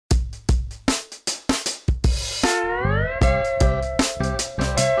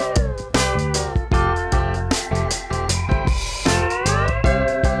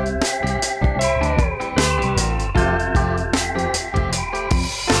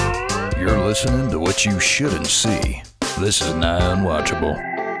listening to what you shouldn't see. This is nigh unwatchable.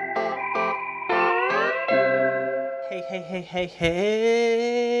 Hey.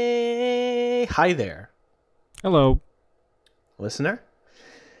 Hi there. Hello. Listener.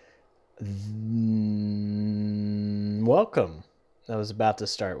 Welcome. I was about to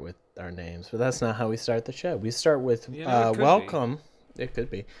start with our names, but that's not how we start the show. We start with welcome. It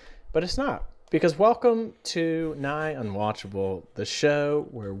could be, but it's not. Because welcome to Nigh Unwatchable, the show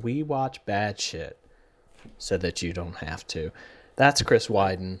where we watch bad shit so that you don't have to. That's Chris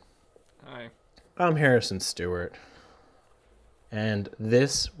Wyden. Hi. I'm Harrison Stewart. And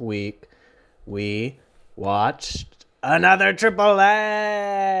this week we watched another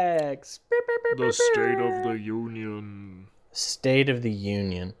XXx. The State of the Union. State of the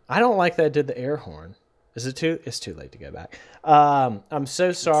Union. I don't like that I did the air horn. Is it too? It's too late to go back. I'm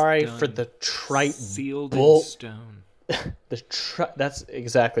so sorry for the trite sealed in stone.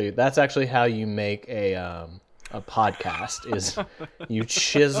 That's actually how you make a podcast. Is you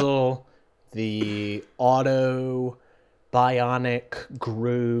chisel the auto bionic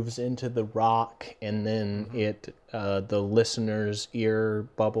grooves into the rock, and then the listener's ear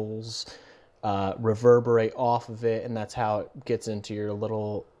bubbles reverberate off of it, and that's how it gets into your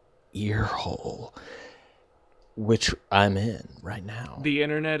little ear hole, which I'm in right now. The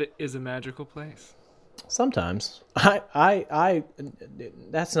internet is a magical place. Sometimes I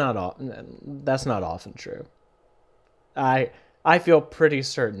that's not often true. I feel pretty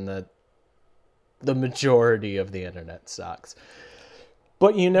certain that the majority of the internet sucks.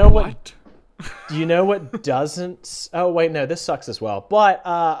 But you know what? You know what doesn't? Oh wait, no, this sucks as well. But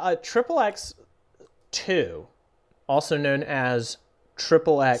XXx 2, also known as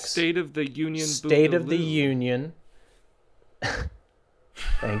XXx State of the Union. State of the Union.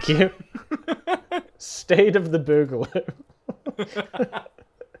 Thank you. State of the Boogaloo.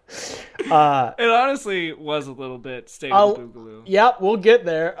 It honestly was a little bit State of the Boogaloo. Yep, we'll get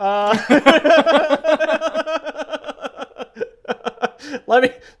there.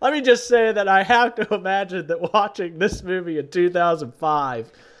 Let me just say that I have to imagine that watching this movie in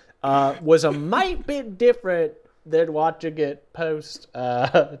 2005 was a mite bit different than watching it post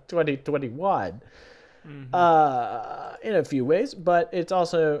 2021. In a few ways, but it's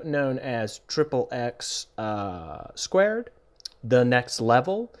also known as XXx squared, the next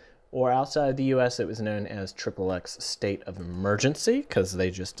level, or outside the U.S. it was known as XXx State of Emergency, because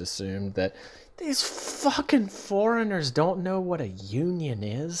they just assumed that these fucking foreigners don't know what a union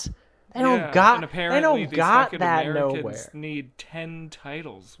is. They don't got that nowhere. Need 10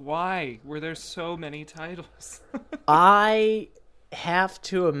 titles. Why were there so many titles? I have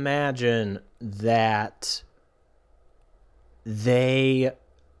to imagine that they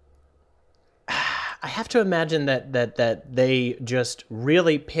just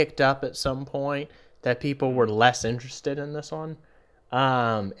really picked up at some point that people were less interested in this one,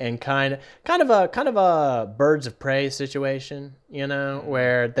 and kind of a Birds of Prey situation, you know,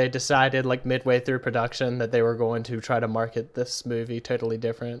 where they decided like midway through production that they were going to try to market this movie totally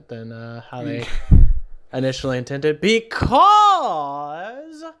different than how they initially intended,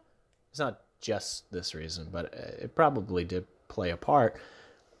 because it's not just this reason, but it probably did play a part.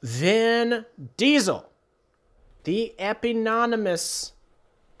 Vin Diesel, the eponymous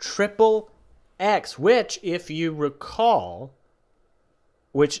XXx, which if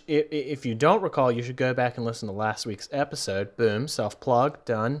you don't recall, you should go back and listen to last week's episode. Boom, self-plug,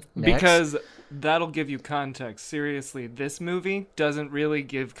 done. Next. Because that'll give you context. Seriously, this movie doesn't really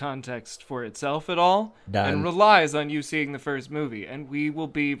give context for itself at all, and relies on you seeing the first movie, and we will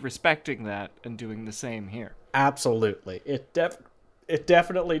be respecting that and doing the same here. Absolutely. It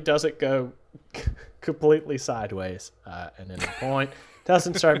definitely doesn't go completely sideways at any point.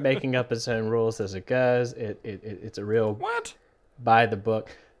 Doesn't start making up its own rules as it goes. It's a real by the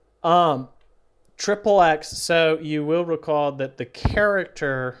book. XXx. So you will recall that the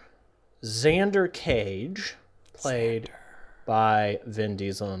character Xander Cage, played by Vin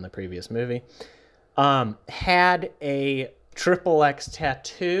Diesel in the previous movie, had a XXx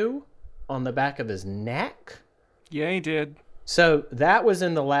tattoo on the back of his neck. Yeah, he did. So that was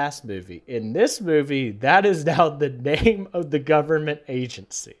in the last movie. In this movie, that is now the name of the government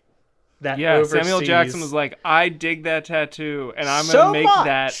agency. Samuel Jackson was like, I dig that tattoo, and I'm going to make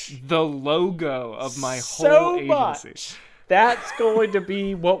that the logo of my whole agency. That's going to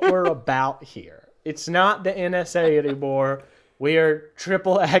be what we're about here. It's not the NSA anymore. We are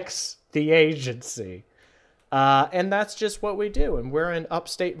XXx, the agency. And that's just what we do. And we're in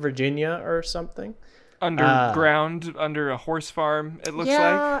upstate Virginia or something. Underground, under a horse farm, it looks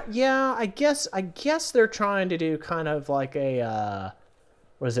like. Yeah, I guess they're trying to do kind of like a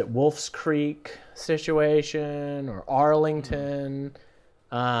was it Wolf's Creek situation or Arlington?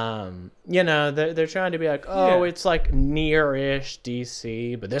 They're trying to be like, it's like near-ish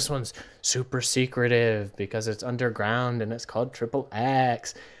DC, but this one's super secretive because it's underground and it's called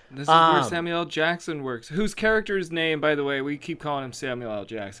XXX. This is where Samuel L. Jackson works. Whose character's name, by the way, we keep calling him Samuel L.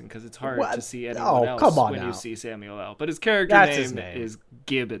 Jackson because it's hard to see anyone else when you see Samuel L. But his character name is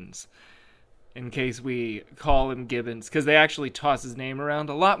Gibbons. In case we call him Gibbons, because they actually toss his name around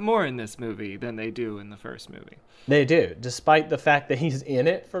a lot more in this movie than they do in the first movie. They do, despite the fact that he's in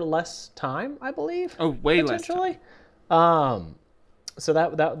it for less time, I believe. Oh, way less time. So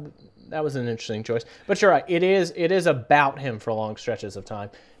that was an interesting choice. But you're right, it is about him for long stretches of time.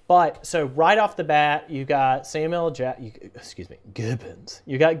 But so right off the bat, you got Gibbons.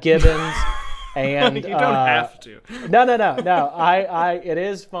 You got Gibbons. And you don't have to. No. It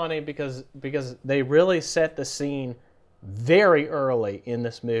is funny because they really set the scene very early in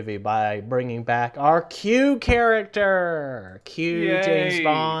this movie by bringing back our Q character, Yay. James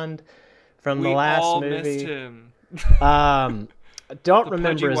Bond from the last movie. Missed him. Don't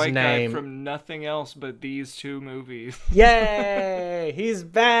remember his name from nothing else but these two movies. Yay! He's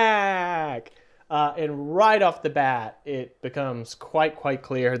back. And right off the bat, it becomes quite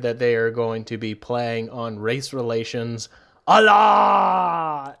clear that they are going to be playing on race relations a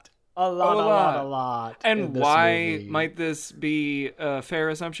lot. And why might this be a fair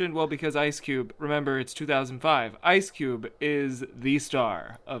assumption? Well, because Ice Cube, remember, it's 2005. Ice Cube is the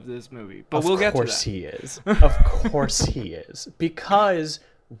star of this movie. But we'll get to that. Of course he is. Of course he is. Because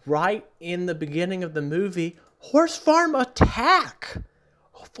right in the beginning of the movie, Horse Farm attack.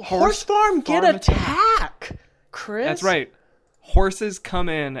 Horse Farm get attack, Chris. That's right. Horses come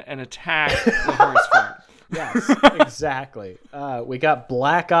in and attack the horse farm. Yes, exactly. We got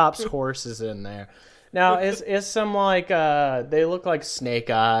Black Ops horses in there. Now, is some like they look like Snake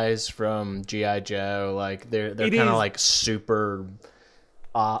Eyes from G.I. Joe. Like they're kind of like super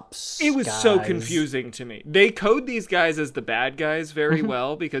ops. It was guys. So confusing to me. They code these guys as the bad guys very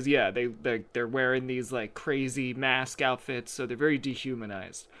well because they're wearing these like crazy mask outfits, so they're very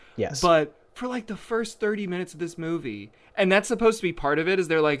dehumanized. Yes. But for like the first 30 minutes of this movie, and that's supposed to be part of it, is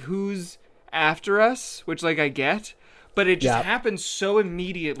they're like, who's after us? Which like I get, but it just happens so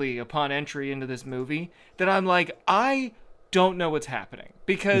immediately upon entry into this movie that I'm like, I don't know what's happening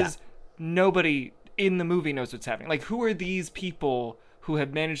because nobody in the movie knows what's happening. Like, who are these people who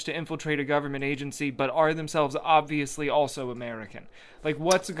have managed to infiltrate a government agency but are themselves obviously also American? Like,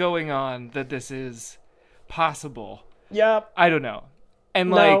 what's going on that this is possible? Yep. I don't know.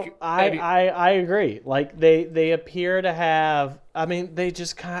 And no, I agree. Like they appear to have, I mean, they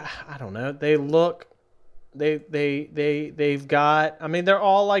just kind of, I don't know. They look, they've got, I mean, they're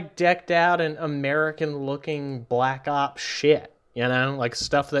all like decked out in American looking Black Ops shit, you know, like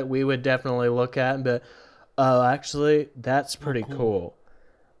stuff that we would definitely look at, but actually that's pretty cool.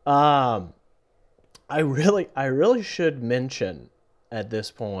 I really should mention at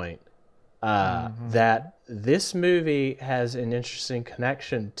this point that this movie has an interesting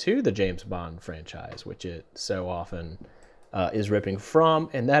connection to the James Bond franchise, which it so often is ripping from,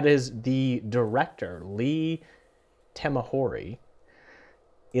 and that is the director, Lee Tamahori,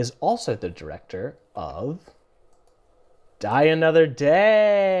 is also the director of Die Another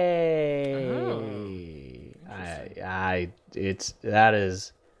Day.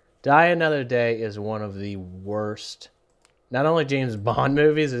 Die Another Day is one of the worst, not only James Bond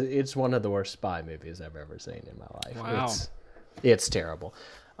movies, it's one of the worst spy movies I've ever seen in my life. Wow. It's terrible.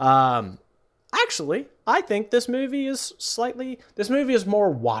 Actually, I think this movie is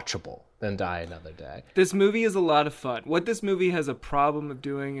more watchable than Die Another Day. This movie is a lot of fun. What this movie has a problem of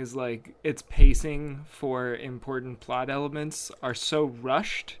doing is like its pacing for important plot elements are so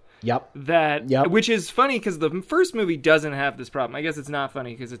rushed. Which is funny because the first movie doesn't have this problem. I guess it's not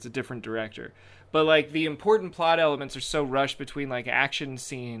funny because it's a different director. But like the important plot elements are so rushed between like action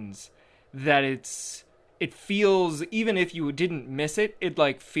scenes that it feels, even if you didn't miss it, it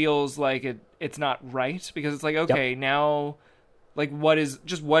like feels like it's not right because it's like, okay, now like what is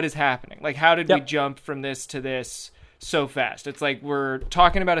happening? Like how did we jump from this to this so fast? It's like we're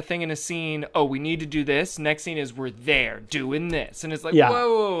talking about a thing in a scene. Oh, we need to do this. Next scene is we're there doing this, and it's like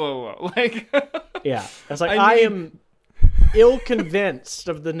whoa. Like it's like I am ill-convinced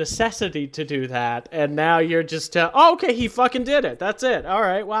of the necessity to do that, and now you're just okay, he fucking did it. That's it. All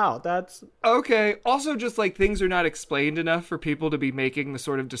right, wow, that's okay. Also, just like things are not explained enough for people to be making the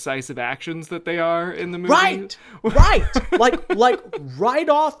sort of decisive actions that they are in the movie. Right. like right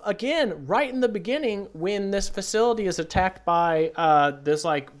off again, right in the beginning when this facility is attacked by this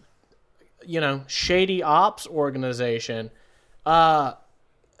like, you know, shady ops organization.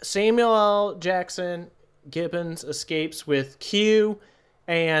 Samuel L. Jackson Gibbons escapes with Q,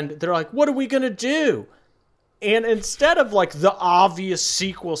 and they're like, what are we going to do? And instead of like the obvious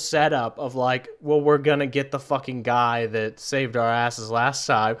sequel setup of like, well, we're going to get the fucking guy that saved our asses last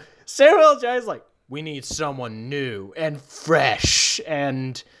time, Samuel L. Jackson's like, we need someone new and fresh,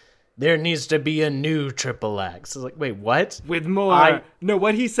 and there needs to be a new XXX. It's like, wait, what? With more. No,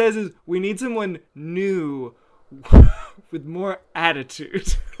 what he says is, we need someone new with more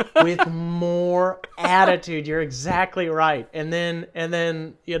attitude. With more attitude. You're exactly right. And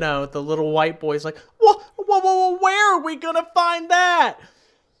then, you know, the little white boy's like, whoa, where are we going to find that?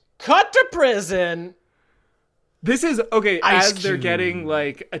 Cut to prison. This is, okay, as Cube. They're getting,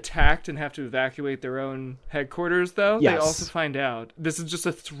 like, attacked and have to evacuate their own headquarters, though, yes. They also find out. This is just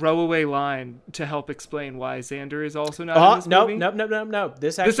a throwaway line to help explain why Xander is also not in this movie. No.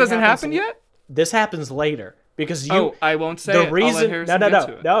 This doesn't happen yet? This happens later. Because you, I won't say the reason. I'll let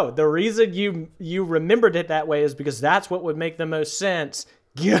Harrison No. The reason you remembered it that way is because that's what would make the most sense,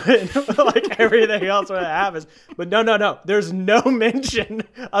 given like everything else that happens. But no. There's no mention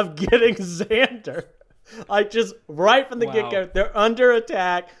of getting Xander. Like just right from the get-go, they're under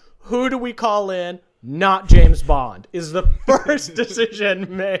attack. Who do we call in? Not James Bond is the first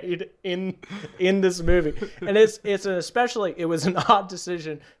decision made in this movie. And it was an odd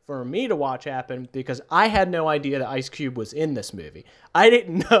decision for me to watch happen because I had no idea that Ice Cube was in this movie. I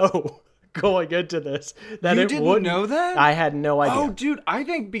didn't know going into this that you it didn't wouldn't. know that? I had no idea. Oh, dude, I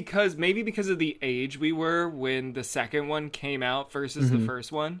think because of the age we were when the second one came out versus the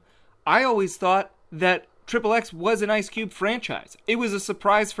first one, I always thought that XXX was an Ice Cube franchise. It was a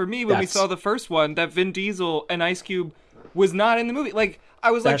surprise for me when we saw the first one that Vin Diesel and Ice Cube was not in the movie. Like,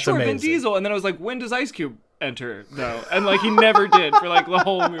 I was like, sure, amazing. Vin Diesel. And then I was like, when does Ice Cube enter, though? And, like, he never did for, like, the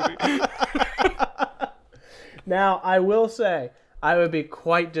whole movie. Now, I will say, I would be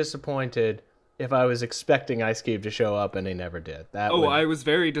quite disappointed if I was expecting Ice Cube to show up and he never did. I was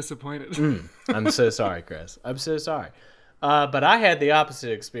very disappointed. I'm so sorry, Chris. I'm so sorry. But I had the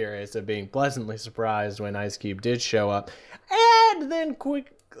opposite experience of being pleasantly surprised when Ice Cube did show up, and then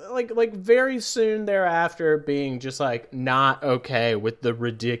very soon thereafter being just like not okay with the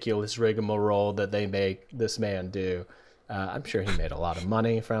ridiculous rigmarole that they make this man do. I'm sure he made a lot of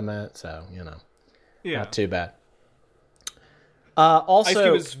money from it, so not too bad. Also, Ice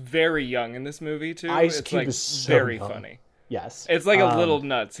Cube is very young in this movie too. Ice Cube is so very young. funny. Yes. It's like a little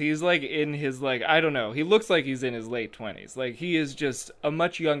nuts. He's like in his I don't know. He looks like he's in his late 20s. Like he is just a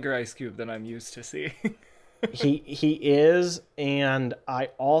much younger Ice Cube than I'm used to seeing. he is, and I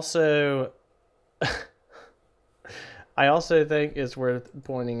also think it's worth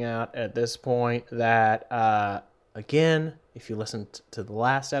pointing out at this point that again, if you listened to the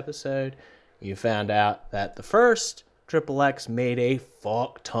last episode, you found out that the first XXX made a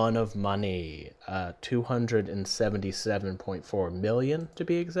fuck ton of money, $277.4 million to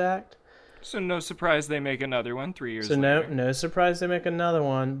be exact. So no surprise they make another one 3 years later. No surprise they make another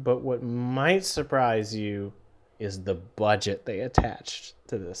one. But what might surprise you is the budget they attached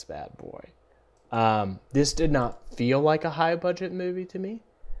to this bad boy. This did not feel like a high budget movie to me.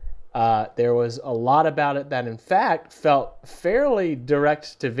 There was a lot about it that in fact felt fairly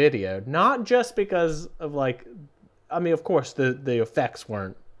direct to video, not just because of of course, the effects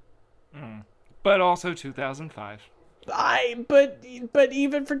weren't. But also 2005. But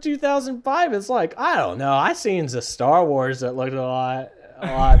even for 2005, it's like, I don't know. I seen the Star Wars that looked a lot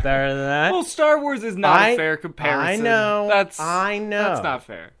better than that. Well, Star Wars is not a fair comparison. I know. That's not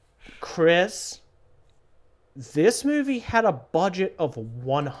fair. Chris, this movie had a budget of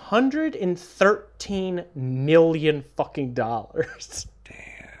 $113 million fucking dollars.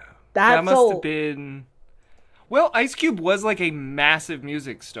 Damn. That must have been. Well, Ice Cube was like a massive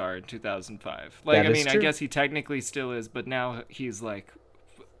music star in 2005. Like, I guess he technically still is, but now he's like,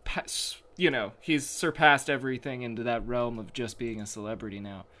 he's surpassed everything into that realm of just being a celebrity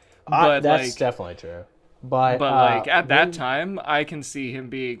now. But that's definitely true. But at that time, I can see him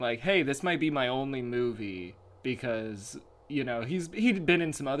being like, hey, this might be my only movie because, he'd been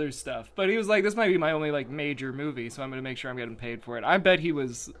in some other stuff, but he was like, this might be my only major movie, so I'm going to make sure I'm getting paid for it. I bet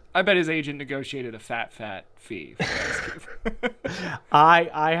his agent negotiated a fat fee for Ice Cube.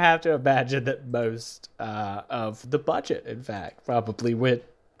 I have to imagine that most of the budget, in fact, probably went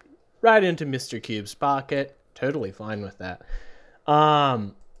right into Mr. Cube's pocket. Totally fine with that.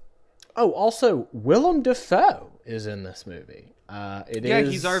 Also, Willem Dafoe is in this movie.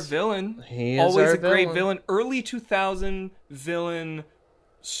 He's our villain. He is always our a great villain. Early 2000 villain,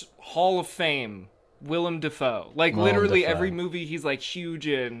 Hall of Fame, Willem Dafoe. Literally every movie he's huge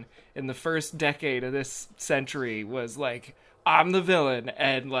in the first decade of this century was I'm the villain,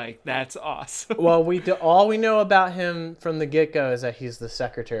 and like that's awesome. Well, all we know about him from the get-go is that he's the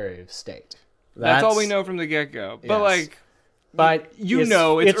Secretary of State. That's all we know from the get-go. But yes. like, but it's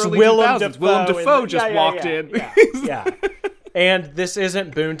early 2000s. Willem Dafoe just walked in. Yeah. And this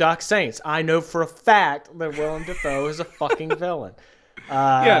isn't Boondock Saints. I know for a fact that Willem Dafoe is a fucking villain.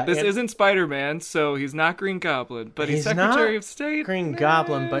 This isn't Spider-Man, so he's not Green Goblin, but he's Secretary of State. Green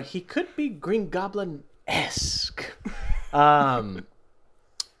Goblin, but he could be Green Goblin-esque.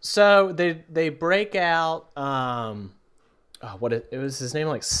 So they break out. It was his name,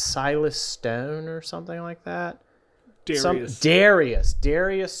 like Silas Stone or something like that. Darius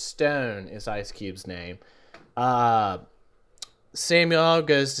Stone is Ice Cube's name. Samuel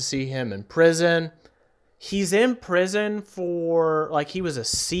goes to see him in prison. He's in prison for, like, he was a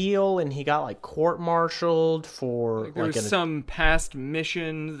SEAL and he got, like, court-martialed for... There was some past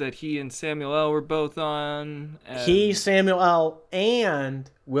mission that he and Samuel L. were both on. Samuel L. and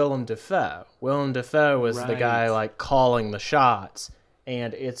Willem Dafoe. Willem Dafoe was the guy, like, calling the shots.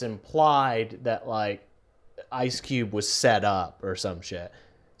 And it's implied that, like, Ice Cube was set up or some shit.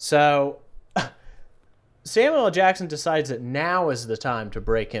 So... Samuel L. Jackson decides that now is the time to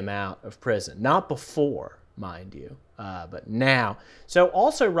break him out of prison. Not before, mind you, but now. So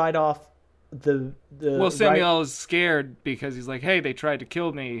also right off Samuel is scared because he's like, hey, they tried to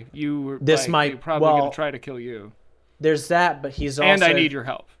kill me. They're probably going to try to kill you. There's that, but he's also... And I need your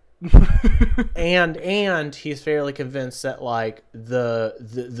help. and he's fairly convinced that, like,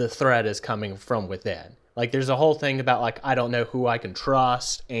 the threat is coming from within. Like, there's a whole thing about, like, I don't know who I can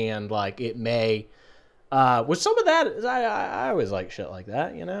trust, and, like, it may... Which some of that, I always like shit like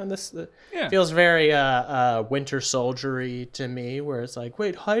that, you know? And this feels very Winter Soldier-y to me, where it's like,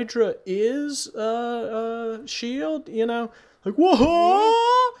 wait, Hydra is S.H.I.E.L.D., you know? Like,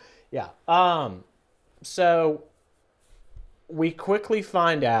 whoa! Yeah. So we quickly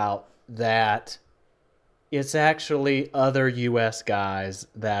find out that it's actually other U.S. guys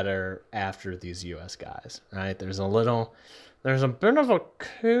that are after these U.S. guys, right? There's a bit of a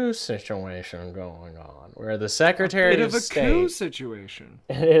coup situation going on where the Secretary of State... coup situation.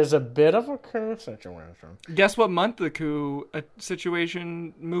 It is a bit of a coup situation. Guess what month the coup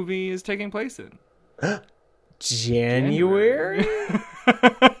situation movie is taking place in? January?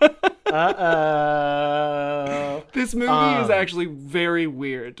 Uh-oh. This movie is actually very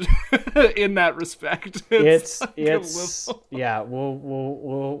weird in that respect. Yeah,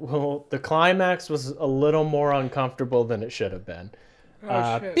 we'll the climax was a little more uncomfortable than it should have been.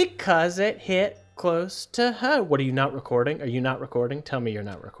 Because it hit close to home. What, are you not recording? Are you not recording? Tell me you're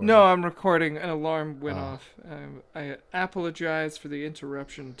not recording. No, I'm recording. An alarm went off. I apologize for the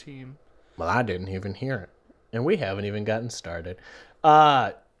interruption, team. Well, I didn't even hear it. And we haven't even gotten started.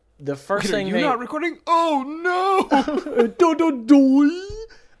 The first thing you're not recording? Oh no!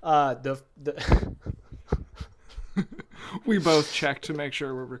 We both checked to make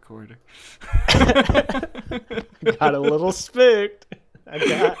sure we're recording. Got a little spooked.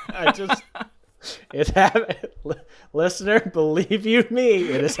 It happened. Listener, believe you me,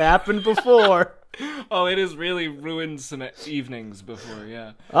 it has happened before. Oh, it has really ruined some evenings before,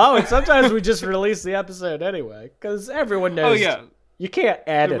 yeah. Oh, and sometimes we just release the episode anyway, because everyone knows. Oh, yeah. You can't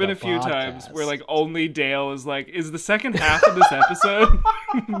edit. There've been a few times where, like, only Dale is like, "Is the second half of this episode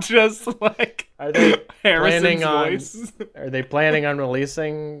just like are they Harrison's voice?" Are they planning on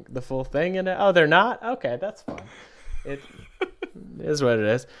releasing the full thing in it? Oh, they're not. Okay, that's fine. It is what it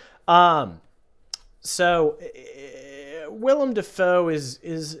is. So Willem Dafoe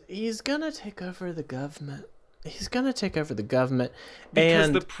he's gonna take over the government. He's gonna take over the government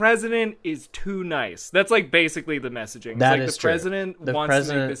because the president is too nice. That's like basically the messaging. That is the true. President wants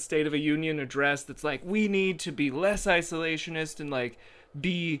to make the State of a Union address that's like, we need to be less isolationist and like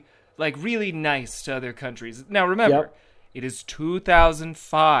be like really nice to other countries. Now remember, It is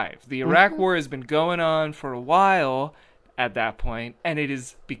 2005. The Iraq War has been going on for a while at that point, and it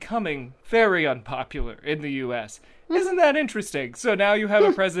is becoming very unpopular in the U.S. Isn't that interesting? So now you have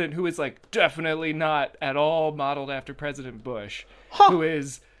a president who is, like, definitely not at all modeled after President Bush, who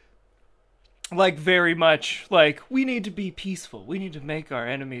is, like, very much, like, we need to be peaceful. We need to make our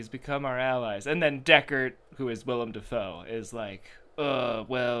enemies become our allies. And then Deckard, who is Willem Dafoe, is like,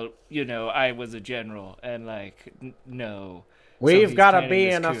 well, you know, I was a general, and, like, no. We've got to be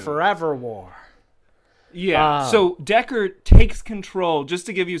in a forever war. Yeah, so Deckard takes control. Just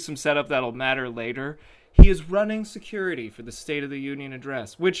to give you some setup that'll matter later, he is running security for the State of the Union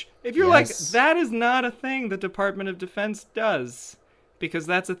address, which, if you're like, that is not a thing the Department of Defense does, because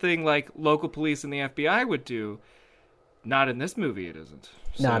that's a thing like local police and the FBI would do. Not in this movie, it isn't.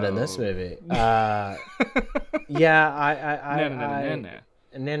 Not in this movie. Yeah,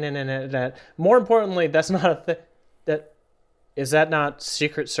 No. More importantly, that's not a thing. Is that not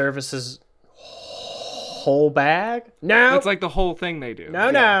Secret Service's whole bag? No. It's like the whole thing they do.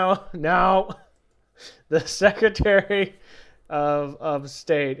 No. The Secretary of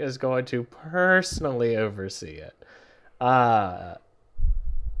State is going to personally oversee it. The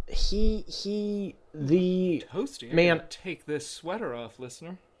Toasty, man. Take this sweater off,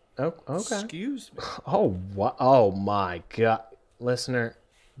 listener. Oh, okay. Excuse me. Oh my God, listener,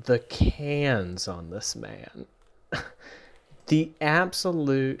 the cans on this man, the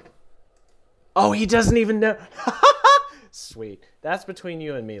absolute. Oh, he doesn't even know. Sweet. That's between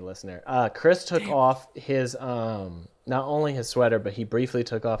you and me, listener. Chris took off his not only his sweater, but he briefly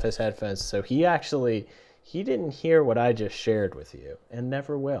took off his headphones, so he didn't hear what I just shared with you, and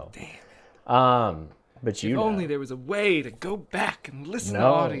never will. Damn. But if only there was a way to go back and listen to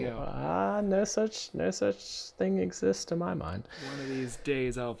audio. No such thing exists to my mind. One of these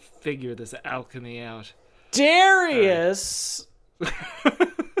days, I'll figure this alchemy out. Darius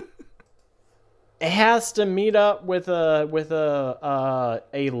has to meet up with a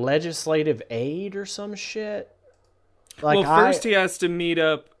legislative aide or some shit. Like, well, first he has to meet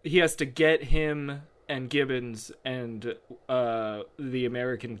up. He has to get him and Gibbons and the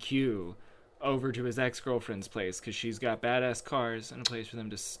American Q over to his ex-girlfriend's place because she's got badass cars and a place for them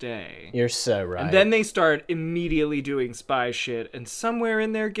to stay. You're so right. And then they start immediately doing spy shit, and somewhere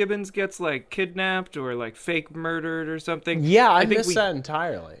in there Gibbons gets like kidnapped or like fake murdered or something. Yeah, I missed that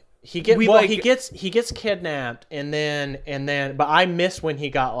entirely. He gets kidnapped and then but I miss when he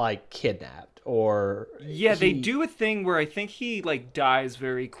got like kidnapped or they do a thing where I think he like dies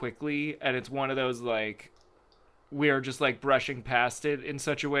very quickly, and it's one of those like we are just like brushing past it in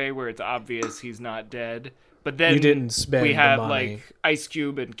such a way where it's obvious he's not dead. But then you didn't spend we have the money. Like Ice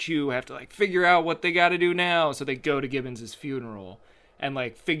Cube and Q have to like figure out what they got to do now, so they go to Gibbons' funeral and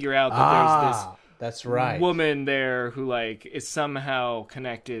like figure out that there's this that's right woman there who like is somehow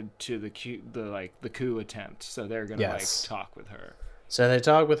connected to the coup attempt. So they're gonna like talk with her. So they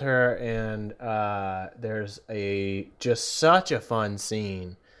talk with her, and there's just such a fun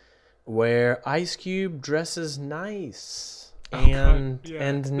scene where Ice Cube dresses nice, and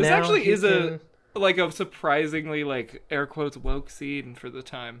this now actually is a surprisingly like air quotes woke scene for the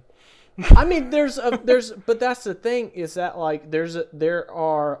time. I mean, but that's the thing is that like there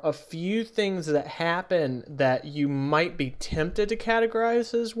are a few things that happen that you might be tempted to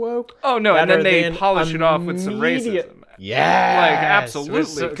categorize as woke. Oh no, and then they polish it off with some racism. Yeah, like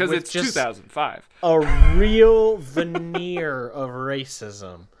absolutely, because it's 2005. A real veneer of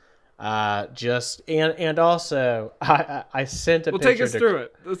racism. And also I sent a picture. Take us through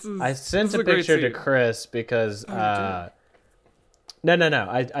it. I sent a picture to Chris because No.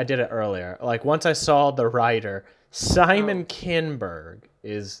 I did it earlier. Like once I saw the writer, Simon Kinberg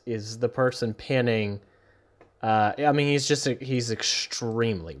is the person pinning. I mean, he's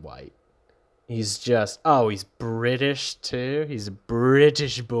extremely white. He's he's British too. He's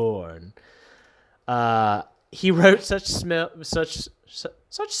British born. He wrote such smilms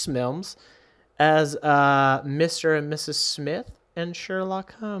as Mr. and Mrs. Smith and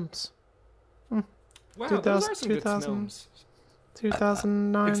Sherlock Holmes. Wow, those are some good smilms.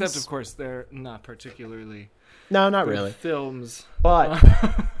 2009. Except, of course, they're not particularly. No, not really. Films, but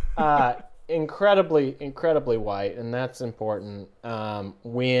incredibly white, and that's important.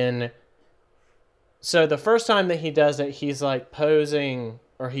 So the first time that he does it, he's like posing,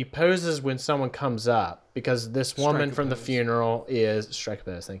 or he poses when someone comes up, because this woman from the funeral is strike a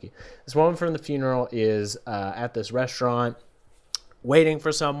pose. Thank you. This woman from the funeral is at this restaurant waiting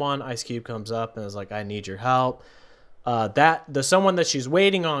for someone. Ice Cube comes up and is like, "I need your help." The someone that she's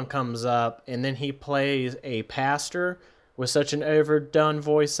waiting on comes up, and then he plays a pastor with such an overdone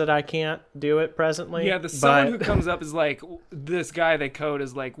voice that I can't do it presently. Yeah, someone who comes up is like this guy they code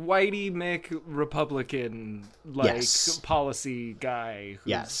as like Whitey Mick Republican policy guy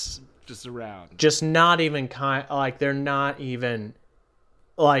who's just around. Just not even they're not even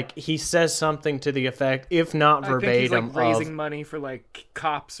like he says something to the effect, if not verbatim, I think he's like raising money for like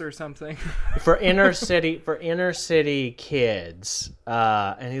cops or something. for inner city kids.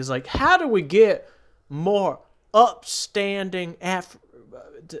 And he's like, how do we get more upstanding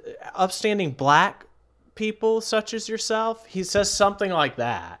black people such as yourself? He says something like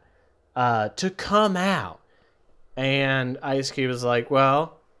that to come out. And Ice Cube is like,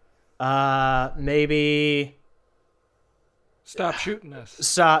 well, maybe Stop shooting us.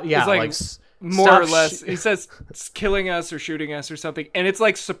 Stop. Yeah, More or less, he says killing us or shooting us or something, and it's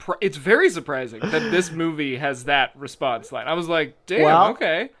like it's very surprising that this movie has that response line. I was like, damn,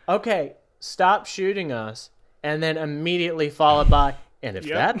 okay, stop shooting us, and then immediately followed by, and if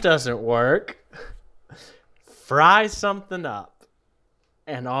that doesn't work, fry something up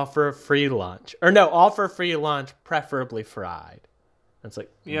and offer a free lunch, offer free lunch, preferably fried. It's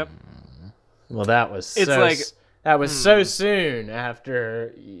like, well, that was so soon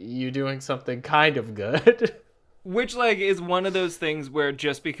after you doing something kind of good. Which, like, is one of those things where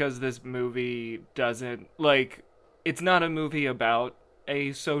just because this movie doesn't, like, it's not a movie about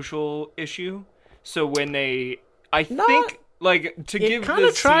a social issue. So when to give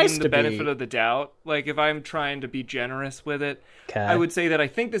this scene the benefit of the doubt, like, if I'm trying to be generous with it, I would say that I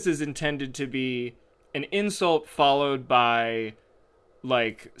think this is intended to be an insult followed by,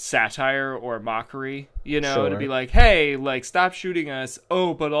 like, satire or mockery, to be like, hey, like, stop shooting us.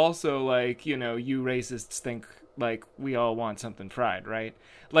 Oh, but also, like, you racists think, like, we all want something fried, right?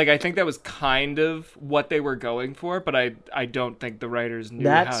 Like, I think that was kind of what they were going for, but I don't think the writers knew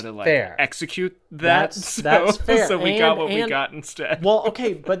how to, like, execute that. That's fair. So we got what we got instead. Well,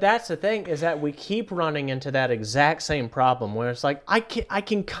 okay, but that's the thing, is that we keep running into that exact same problem where it's like, I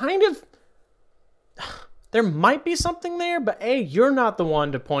can kind of... There might be something there, but A, you're not the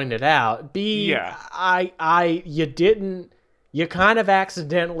one to point it out. B, you kind of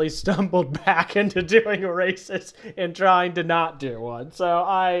accidentally stumbled back into doing a racist and trying to not do one. So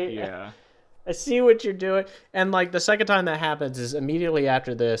I see what you're doing. And, like, the second time that happens is immediately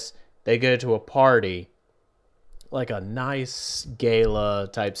after this, they go to a party, like a nice gala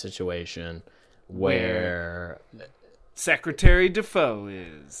type situation where Secretary Defoe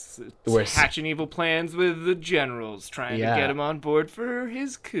is hatching evil plans with the generals, trying to get him on board for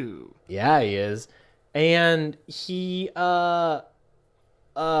his coup. Yeah, he is. And he, Ice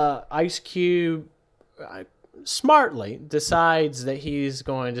Cube, smartly decides that he's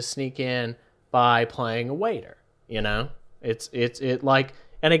going to sneak in by playing a waiter. It's like,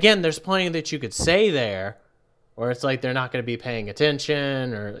 and again, there's plenty that you could say there, where it's like they're not going to be paying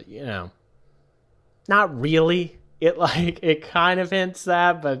attention, or not really. It kind of hints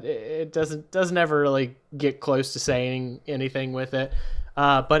that, but it doesn't ever really get close to saying anything with it.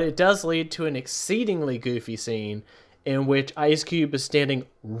 But it does lead to an exceedingly goofy scene in which Ice Cube is standing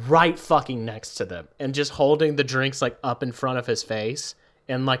right fucking next to them and just holding the drinks, like, up in front of his face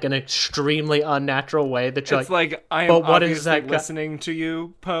in, like, an extremely unnatural way that you're like, I am obviously listening to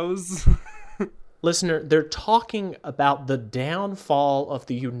you pose. Listener, they're talking about the downfall of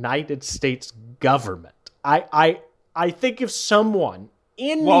the United States government. I think if anyone,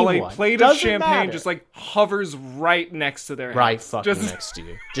 while a plate of champagne just, like, hovers right next to their head. Right fucking next to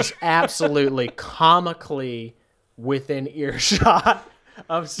you. Just absolutely comically within earshot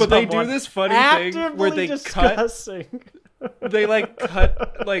of someone. But they do this funny thing where they they, like,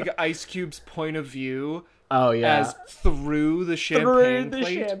 cut, like, Ice Cube's point of view as through the champagne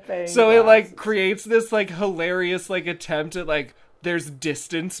plate. So it, like, creates this, like, hilarious, like, attempt at, like, there's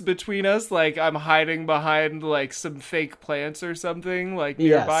distance between us, like I'm hiding behind, like, some fake plants or something, like,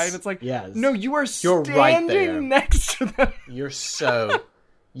 nearby, and it's like, no, you're standing right there next to them. You're so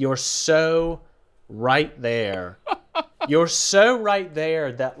right there. You're so right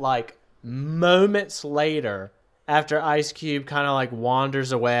there that, like, moments later, after Ice Cube kind of, like,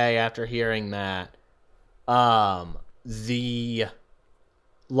 wanders away after hearing that, the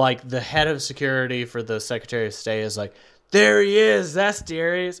head of security for the Secretary of State is like, there he is. That's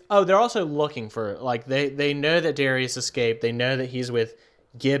Darius. Oh, they're also looking for, like, they know that Darius escaped. They know that he's with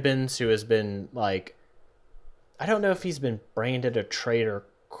Gibbons, who has been, like, I don't know if he's been branded a traitor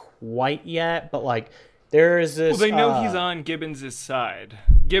quite yet, but, like, there is this. Well, they know he's on Gibbons' side.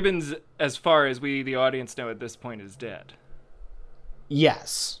 Gibbons, as far as we, the audience, know at this point, is dead.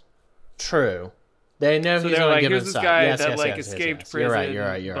 Yes, true. They know he's on like, Gibbons' here's this side. guy that escaped prison. You're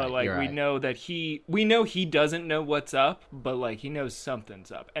right. But, like, we know that he doesn't know what's up, but, like, he knows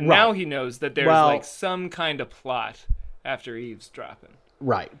something's up, and right. Now he knows that there's like some kind of plot after eavesdropping.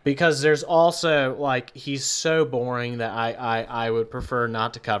 Right, because there's also, like, he's so boring that I would prefer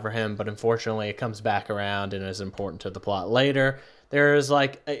not to cover him, but unfortunately it comes back around and is important to the plot later. There's,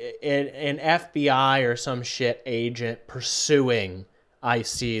 like, an FBI or some shit agent pursuing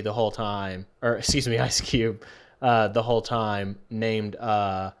Ice-T the whole time, or excuse me, Ice Cube the whole time, named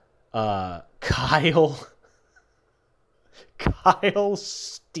Kyle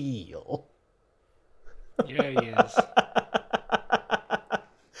Steele. Yeah, he is.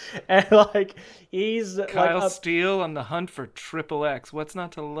 And like he's Kyle like Steele on the hunt for XXX. What's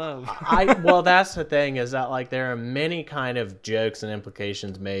not to love? well, that's the thing is that like there are many kind of jokes and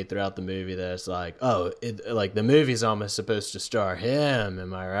implications made throughout the movie that it's like, oh, like the movie's almost supposed to star him.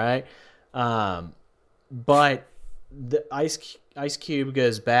 Am I right? But the Ice Cube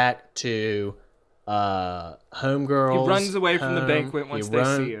goes back to Homegirl's. He runs away from the home. banquet once they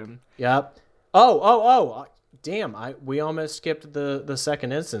see him. Yep. Oh. Damn, we almost skipped the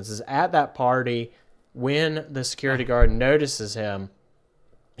second instance. Is at that party when the security guard notices him,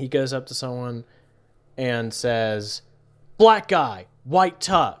 he goes up to someone and says, "Black guy, white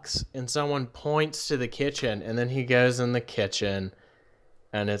tux." And someone points to the kitchen, and then he goes in the kitchen,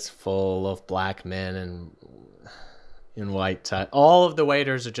 and it's full of black men in white tux. All of the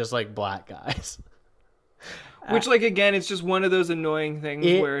waiters are just like black guys. Which, like, again, it's just one of those annoying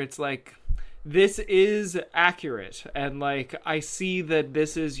things where it's like, this is accurate, and like I see that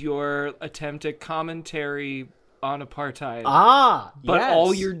this is your attempt at commentary on apartheid. But yes.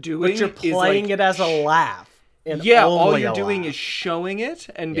 all you're doing but you're playing is, it as a laugh. All you're doing is showing it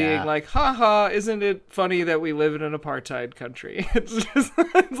and being like, haha, isn't it funny that we live in an apartheid country? It's just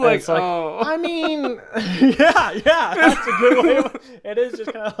it's like, oh. I mean, yeah, that's a good way. It is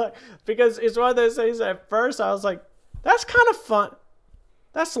just kind of like, because it's one of those things at first I was like, that's kind of fun.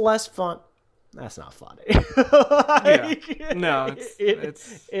 That's less fun. That's not funny. No,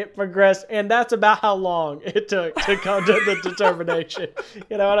 it progressed, and that's about how long it took to come to the determination.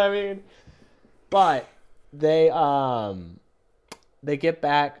 You know what I mean? But they get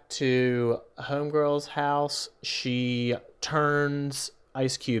back to Homegirl's house. She turns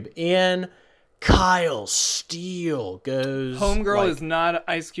Ice Cube in. Kyle Steele goes. Homegirl is not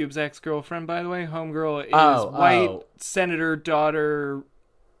Ice Cube's ex-girlfriend, by the way. Homegirl is white senator daughter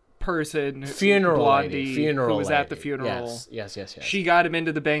person, blondie, who was at the funeral. Yes. She got him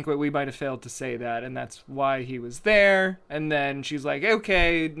into the banquet. We might have failed to say that, and that's why he was there. And then she's like,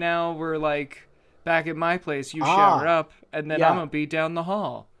 okay, now we're like back at my place. You shower up, and then I'm gonna be down the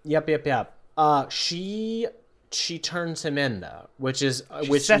hall. Yep. She turns him in though, which sets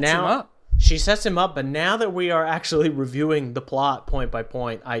him up. She sets him up, but now that we are actually reviewing the plot point by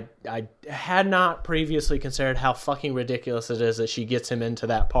point, I had not previously considered how fucking ridiculous it is that she gets him into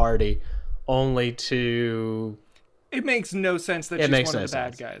that party only to... It makes no sense that she's one of the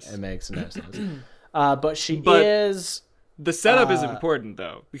bad guys. It makes no sense. But she is... The setup is important,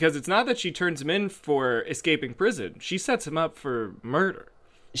 though, because it's not that she turns him in for escaping prison. She sets him up for murder.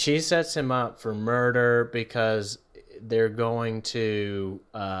 She sets him up for murder because they're going to...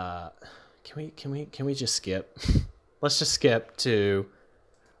 Can we just skip? Let's just skip to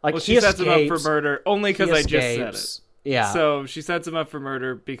she sets him up for murder only because I just said it. Yeah. So she sets him up for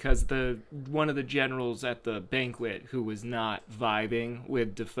murder because one of the generals at the banquet who was not vibing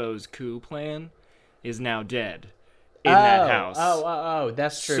with Defoe's coup plan is now dead in that house. Oh,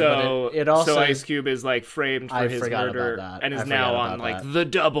 that's true. So but it also Ice Cube is like framed for his murder and is now on like the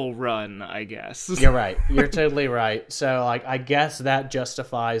double run, I guess. You're right. You're totally right. So like I guess that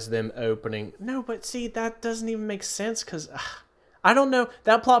justifies them opening. No, but see that doesn't even make sense because I don't know.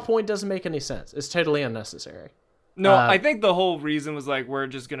 That plot point doesn't make any sense. It's totally unnecessary. No, I think the whole reason was like we're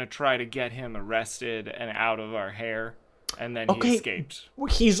just gonna try to get him arrested and out of our hair, and then he escaped.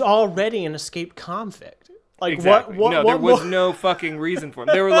 He's already an escaped convict. Like exactly. what? No, there was no fucking reason for him.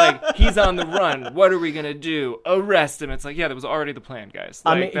 They were like, he's on the run. What are we gonna do? Arrest him? It's like, yeah, that was already the plan, guys.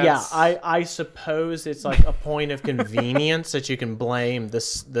 Like, I suppose it's like a point of convenience that you can blame the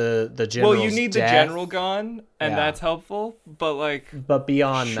general's Well, you need death. the general gone, and that's helpful. But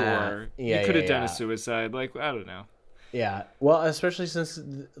beyond that, you could have done a suicide. Like I don't know. Yeah, well, especially since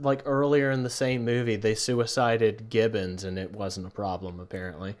like earlier in the same movie they suicided Gibbons and it wasn't a problem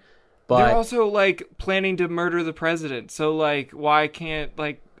apparently. But they're also like planning to murder the president, so like why can't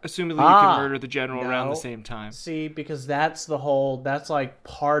like assumedly you can murder the general around the same time? See, because that's like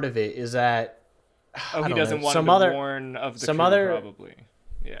part of it is that he doesn't want to warn of the crew, probably.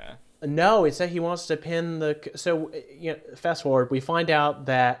 Yeah. No, it's that he wants to pin the... So, fast forward, we find out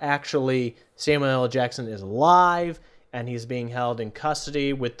that actually Samuel L. Jackson is alive and he's being held in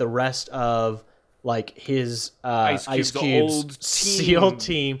custody with the rest of like his Ice Cube's old SEAL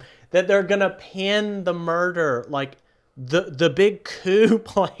team. That they're gonna pin the murder. Like the big coup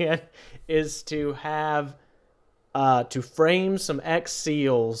plan is to have to frame some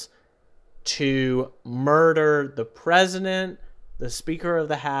ex-SEALs to murder the president, the Speaker of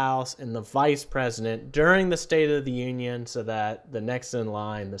the House, and the Vice President during the State of the Union, so that the next in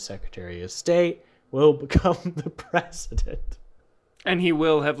line, the Secretary of State, will become the president. And he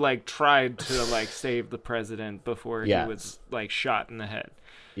will have like tried to like save the president before he was like shot in the head.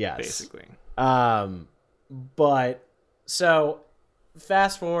 Yes. Basically. But so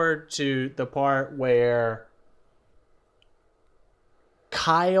fast forward to the part where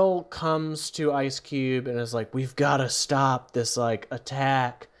Kyle comes to Ice Cube and is like, we've got to stop this like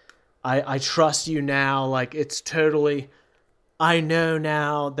attack. I trust you now. Like, it's totally, I know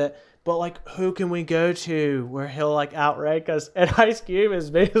now that, but like, who can we go to where he'll like outrank us? And Ice Cube is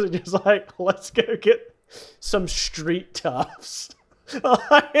basically just like, let's go get some street toughs.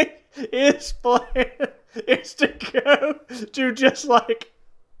 Like, his plan is to go to just like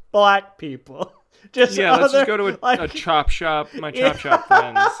black people. Let's just go to a chop shop. My chop shop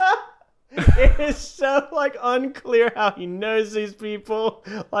friends. It is so like unclear how he knows these people.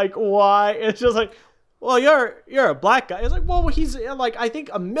 Like, why? It's just like, well, you're a black guy. It's like, well, he's like, I think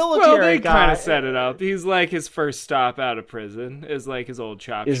a military guy. Well, they kind of set it up. He's like his first stop out of prison is like his old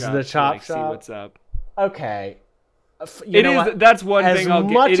chop shop. Is the chop shop? See what's up. Okay. That's one thing I'll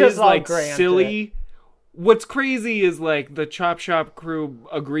get. It is like silly. What's crazy is like the chop shop crew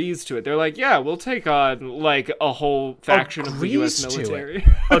agrees to it. They're like, yeah, we'll take on like a whole faction of the U.S. military.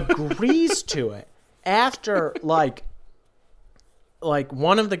 Agrees to it after like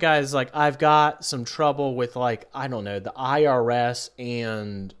one of the guys like, I've got some trouble with like, I don't know, the IRS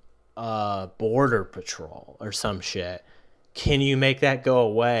and Border Patrol or some shit. Can you make that go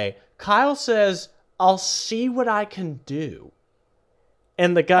away? Kyle says, I'll see what I can do.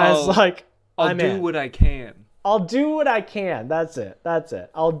 And the guy's like, I'll do what I can. I'll do what I can. That's it.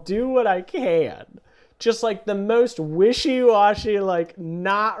 I'll do what I can. Just like the most wishy-washy, like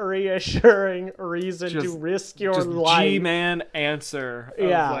not reassuring reason to risk your life. G-man answer of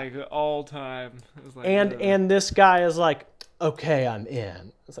like all time. Like, and this guy is like, okay, I'm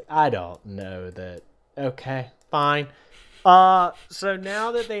in. It's like, I don't know that. Okay, fine. So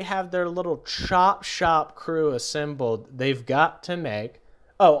now that they have their little chop shop crew assembled, they've got to make.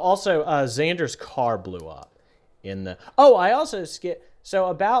 Oh, also, Xander's car blew up in the. Oh, I also skipped. So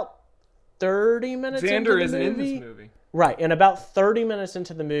about 30 minutes into the movie. Xander is in this movie. Right. And about 30 minutes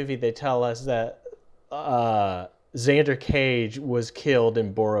into the movie, they tell us that Xander Cage was killed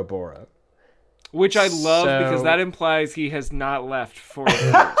in Bora Bora. Which I love because that implies he has not left for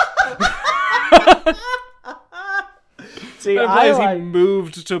See, he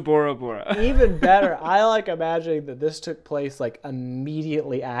moved to Bora Bora. Even better, I like imagining that this took place like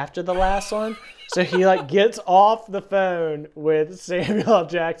immediately after the last one. So he like gets off the phone with Samuel L.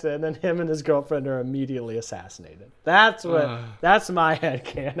 Jackson, and then him and his girlfriend are immediately assassinated. That's my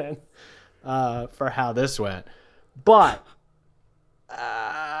headcanon for how this went. But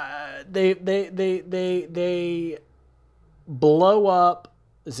they blow up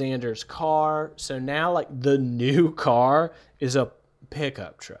Xander's car, so now like the new car is a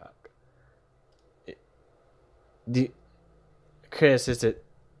pickup truck. Chris,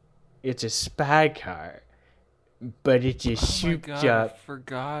 it's a spy car, but it's a souped up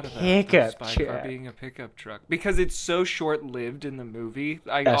pickup truck. Being a pickup truck because it's so short-lived in the movie.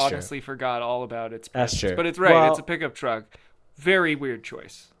 I honestly forgot all about its presence. That's true. But it's right. Well, it's a pickup truck. Very weird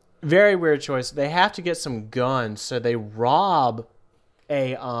choice. Very weird choice. They have to get some guns, so they rob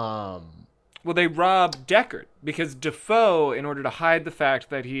they rob Deckard because Defoe, in order to hide the fact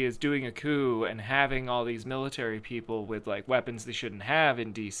that he is doing a coup and having all these military people with like weapons they shouldn't have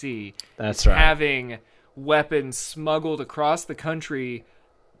in DC. That's right. Having weapons smuggled across the country,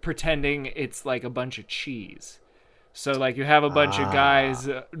 pretending it's like a bunch of cheese. So like you have a bunch of guys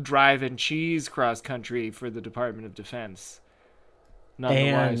driving cheese cross country for the Department of Defense. None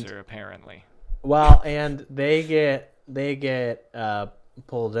the wiser, apparently. Well, and they get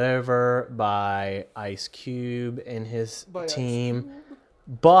pulled over by Ice Cube and his team.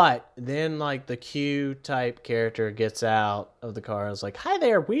 But then like the Q type character gets out of the car and is like, "Hi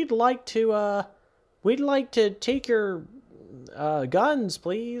there, we'd like to take your guns,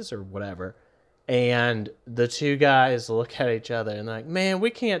 please," or whatever. And the two guys look at each other and they're like, "Man, we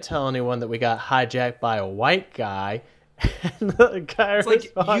can't tell anyone that we got hijacked by a white guy." And the guy responds,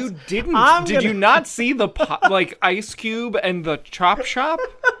 like, you didn't? Did you not see the like Ice Cube and the chop shop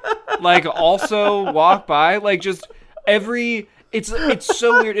like also walk by? Like just every it's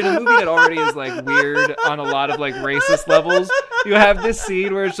so weird in a movie that already is like weird on a lot of like racist levels. You have this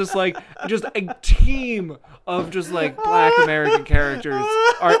scene where it's just a team of just like black American characters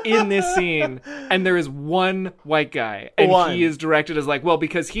are in this scene, and there is one white guy, and he is directed as like, well,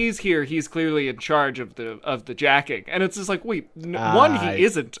 because he's here, he's clearly in charge of the jacking, and it's just like, wait, one, he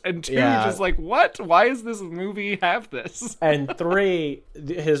isn't, and two, just like, what? Why does this movie have this? And three,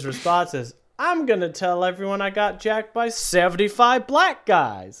 his response is, I'm going to tell everyone I got jacked by 75 black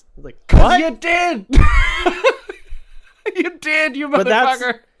guys. Like, what? You did! You did, you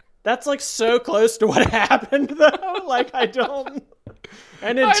motherfucker! That's like so close to what happened, though. Like, I don't...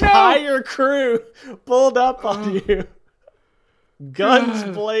 An entire crew pulled up on you. Guns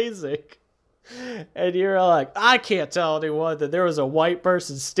blazing. And you're like, I can't tell anyone that there was a white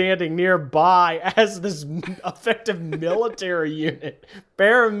person standing nearby as this effective military unit,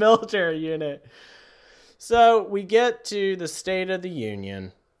 paramilitary unit. So we get to the State of the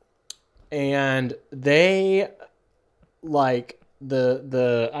Union, and they, like,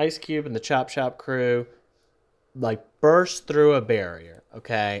 the Ice Cube and the Chop Shop crew, like, burst through a barrier,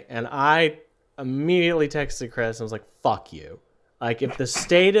 okay? And I immediately texted Chris and was like, fuck you. Like, if the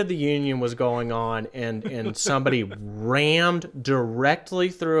State of the Union was going on and somebody rammed directly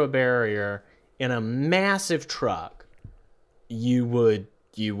through a barrier in a massive truck, you would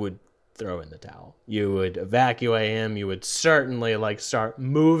throw in the towel. You would evacuate him. You would certainly, like, start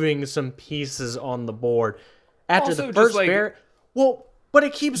moving some pieces on the board. After also, the first barrier... Well, but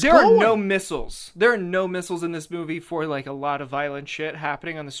it keeps going. There are no missiles. There are no missiles in this movie for, like, a lot of violent shit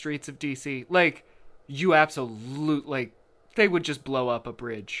happening on the streets of D.C. Like, you absolutely... Like, they would just blow up a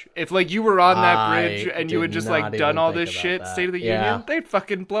bridge. If, like, you were on that bridge and you had just, like, done all this shit, State of the Union, they'd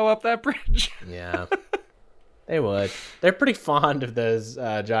fucking blow up that bridge. Yeah. They would. They're pretty fond of those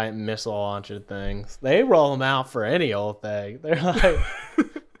giant missile launcher things. They roll them out for any old thing. They're like...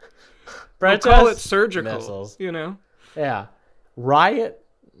 They'll call it surgical, missiles. You know? Yeah. Riot,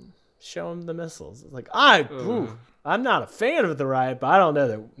 show them the missiles. It's like, I'm not a fan of the Riot, but I don't know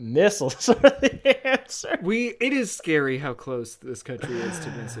that missiles are the answer. It is scary how close this country is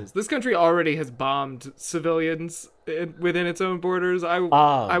to missiles. This country already has bombed civilians within its own borders. I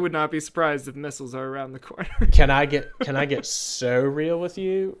would not be surprised if missiles are around the corner. Can I get so real with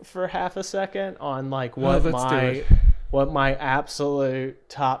you for half a second on like what my absolute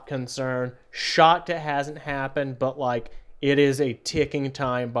top concern? Shocked it hasn't happened, but like it is a ticking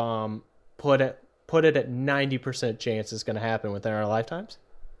time bomb. Put it at 90% chance it's going to happen within our lifetimes.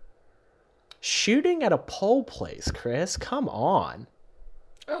 Shooting at a poll place, Chris. Come on.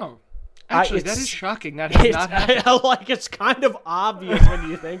 Oh, actually, that is shocking. That has not happened. Like, it's kind of obvious when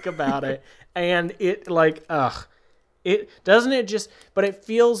you think about it, and it like, it doesn't it just, but it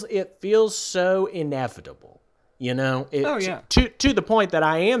feels so inevitable, you know. To the point that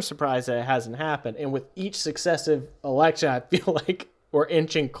I am surprised that it hasn't happened, and with each successive election, I feel like we're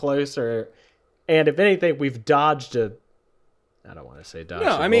inching closer. And if anything, we've dodged a... I don't want to say dodged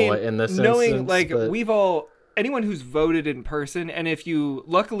a bullet in this instance. Like, we've all... Anyone who's voted in person, and if you...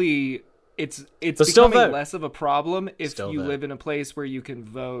 Luckily, it's becoming less of a problem if you live in a place where you can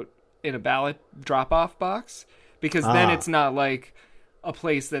vote in a ballot drop-off box. Because then it's not like a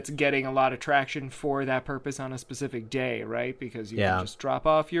place that's getting a lot of traction for that purpose on a specific day, right? Because you can just drop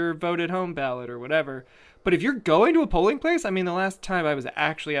off your vote-at-home ballot or whatever. But if you're going to a polling place, I mean, the last time I was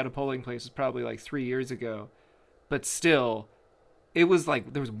actually at a polling place was probably like 3 years ago. But still, it was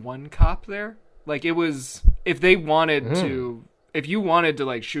like there was one cop there. Like, it was, if they wanted to, if you wanted to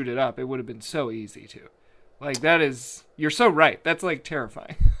like shoot it up, it would have been so easy to. Like, that is, you're so right. That's like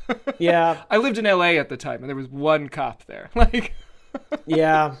terrifying. Yeah. I lived in LA at the time and there was one cop there. Like,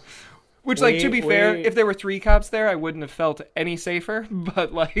 yeah. Which, like, to be fair, if there were 3 cops there, I wouldn't have felt any safer.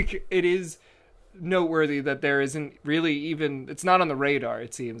 But, like, it is noteworthy that there isn't really even, it's not on the radar,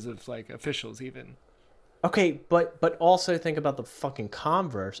 it seems, of like officials even. Okay, but also think about the fucking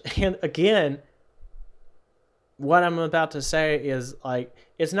converse. And again, what I'm about to say is like,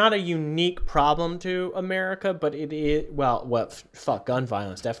 it's not a unique problem to America, but it is, fuck, gun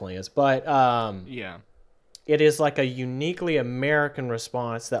violence definitely is, but it is like a uniquely American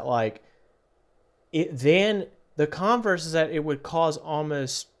response that like it, then the converse is that it would cause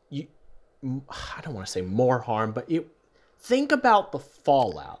almost, I don't want to say more harm, but think about the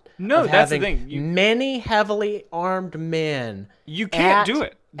fallout. No, that's the thing. Many heavily armed men. You can't do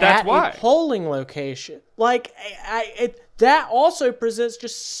it. That's why. A polling location. Like, that also presents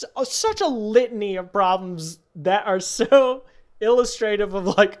just such a litany of problems that are so illustrative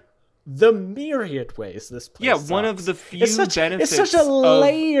of, like, the myriad ways this place sucks. One of the few benefits. It's such a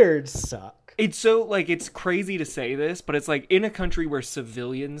layered suck. It's so, like, it's crazy to say this, but it's like in a country where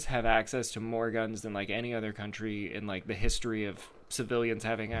civilians have access to more guns than like any other country in like the history of civilians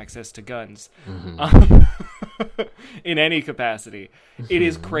having access to guns in any capacity. It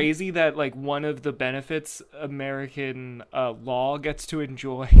is crazy that like one of the benefits American law gets to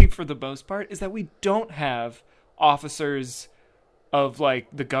enjoy for the most part is that we don't have officers of like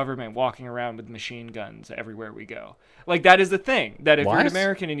the government walking around with machine guns everywhere we go. Like that is the thing, that if you're an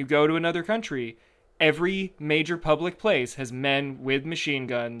American and you go to another country, every major public place has men with machine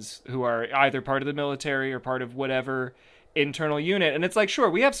guns who are either part of the military or part of whatever internal unit. And it's like, sure,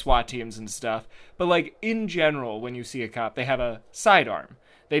 we have SWAT teams and stuff, but like in general, when you see a cop, they have a sidearm.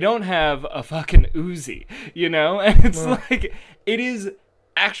 They don't have a fucking Uzi, you know? And it's like, it is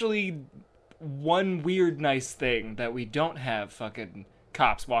actually one weird nice thing that we don't have fucking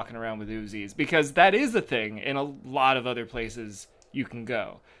cops walking around with Uzis, because that is a thing in a lot of other places you can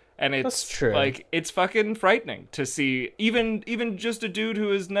go. And it's true. Like, it's fucking frightening to see even just a dude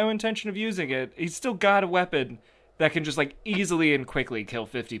who has no intention of using it. He's still got a weapon that can just like easily and quickly kill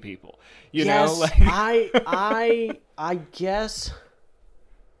 50 people. You know? Like...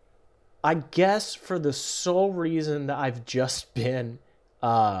 I guess for the sole reason that I've just been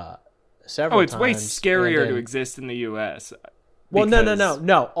several times. Oh, it's way scarier to exist in the U.S. Well, no.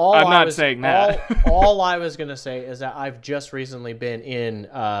 I'm not saying that. All I was going to say is that I've just recently been in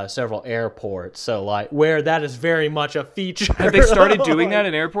several airports, so like where that is very much a feature. Have they started doing that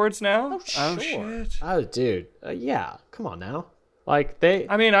in airports now? Oh, shit. Oh, dude. Yeah, come on now. Like I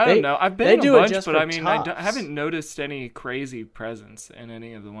don't know. I've been in a bunch, but I haven't noticed any crazy presence in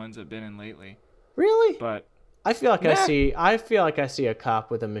any of the ones I've been in lately. Really? But I feel like I see a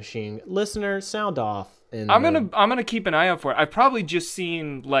cop with a machine. Listener, sound off. I'm gonna keep an eye out for it. I've probably just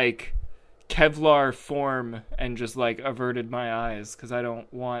seen like Kevlar form and just like averted my eyes because I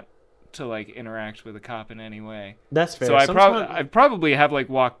don't want to like interact with a cop in any way. That's fair. So I probably have like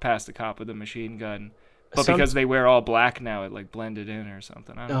walked past a cop with a machine gun, but because they wear all black now, it like blended in or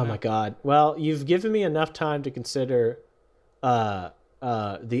something. I don't know. My god. Well, you've given me enough time to consider the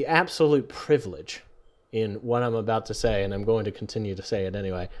absolute privilege in what I'm about to say, and I'm going to continue to say it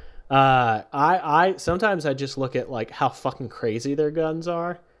anyway. I sometimes I just look at like how fucking crazy their guns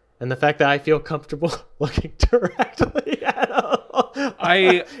are, and the fact that I feel comfortable looking directly at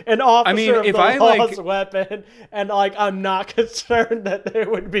an officer of the law's weapon, and like I'm not concerned that they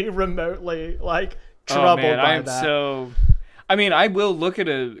would be remotely like troubled by that. I will look at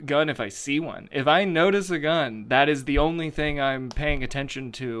a gun if I see one. If I notice a gun, that is the only thing I'm paying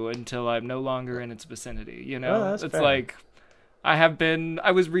attention to until I'm no longer in its vicinity. You know, it's fair. Like. I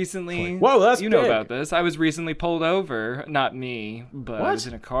was recently, whoa, that's you big. Know about this. I was recently pulled over, not me, but I was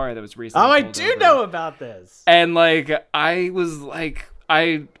in a car that was recently pulled over. I do know about this. And I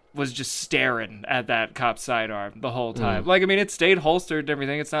was just staring at that cop's sidearm the whole time. It stayed holstered and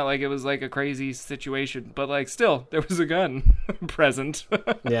everything. It's not like it was like a crazy situation, but like still there was a gun present.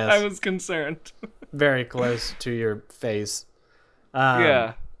 Yes. I was concerned. Very close to your face.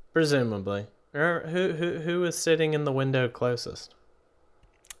 Yeah. Presumably. Who was sitting in the window closest?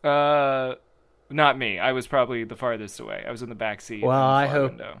 Not me. I was probably the farthest away. I was in the back seat. Well, I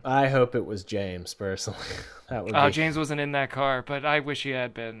hope it was James personally. That would be... James wasn't in that car, but I wish he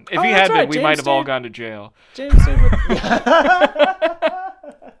had been. If he had been, we might have all gone to jail. James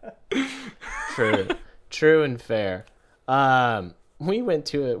True and fair. We went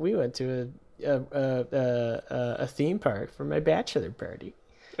to a theme park for my bachelor party.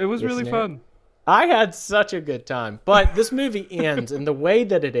 It was really fun. I had such a good time, but this movie ends, and the way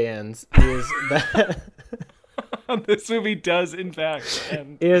that it ends is that this movie does in fact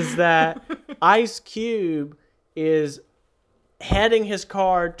end. Is that Ice Cube is heading his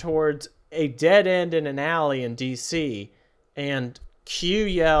car towards a dead end in an alley in DC, and Q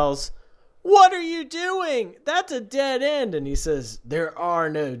yells, "What are you doing? That's a dead end." And he says, "There are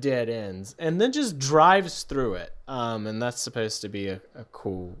no dead ends," and then just drives through it. And that's supposed to be a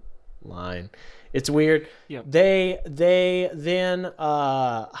cool line. It's weird. Yep. They then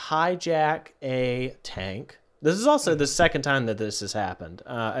hijack a tank. This is also the second time that this has happened.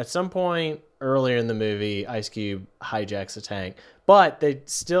 At some point earlier in the movie, Ice Cube hijacks a tank, but they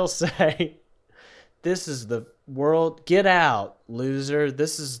still say, "This is the world. Get out, loser.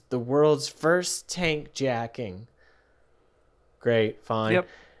 This is the world's first tank jacking." Great, fine. Yep.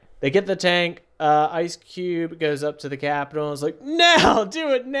 They get the tank. Ice Cube goes up to the Capitol and is like, "Now, do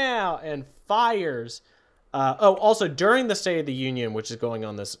it now," and fires. Also during the State of the Union, which is going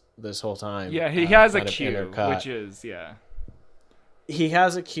on this whole time. Yeah, he has a cue, which is he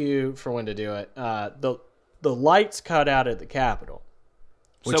has a cue for when to do it. The lights cut out at the Capitol.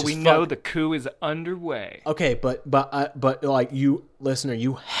 So we know the coup is underway. Okay, but like you, listener,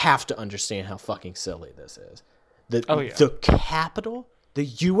 you have to understand how fucking silly this is. The Capitol, the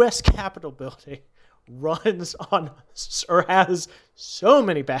U.S. Capitol building, runs on or has so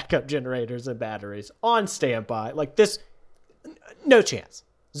many backup generators and batteries on standby. Like this, no chance.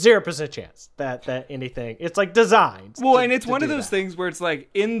 0% chance that anything. It's like designed. Well, and it's one of those things where it's like,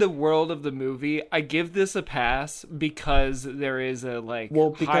 in the world of the movie, I give this a pass because there is a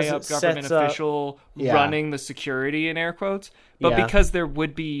high up government official running the security in air quotes, but because there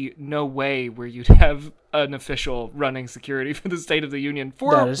would be no way where you'd have an official running security for the State of the Union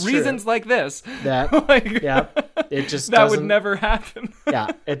for reasons like this. That it just that would never happen.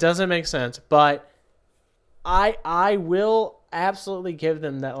 It doesn't make sense, but I will absolutely give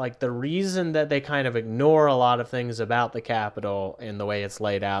them that, like, the reason that they kind of ignore a lot of things about the Capitol and the way it's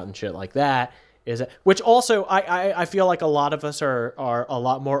laid out and shit like that is that, which also I feel like a lot of us are a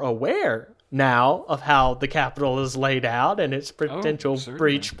lot more aware now of how the Capitol is laid out and its potential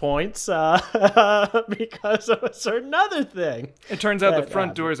breach points because of a certain other thing. It turns out the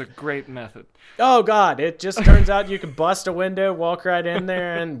front door is a great method. Oh God! It just turns out you can bust a window, walk right in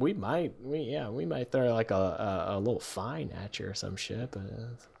there, and we might throw like a little fine at you or some shit. But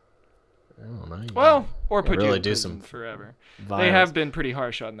I don't know. Well, or put you in prison forever. They have been pretty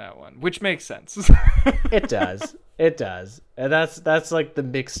harsh on that one, which makes sense. It does. It does. And that's like the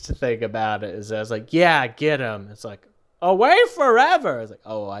mixed thing about it is I was like, yeah, get him. It's like, away forever. I was like,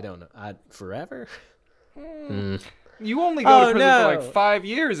 oh, I don't know. Forever? You only go to prison for like 5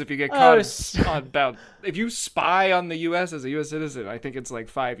 years if you get caught if you spy on the U.S. as a U.S. citizen. I think it's like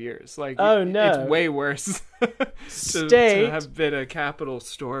 5 years. Like, it's way worse to have been a Capitol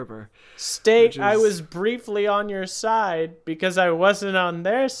stormer. State, I was briefly on your side because I wasn't on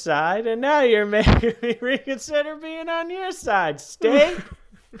their side, and now you're making me reconsider being on your side. State,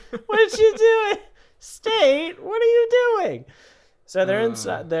 what you doing? State, what are you doing? So they're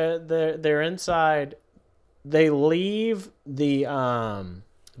inside. They're inside. They leave the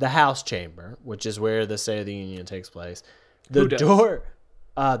House chamber, which is where the State of the Union takes place. The door,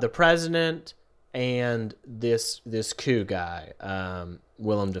 the president and this coup guy,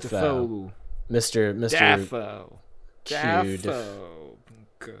 Willem Dafoe. Mr. Dafoe.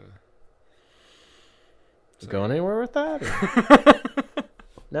 Going anywhere with that?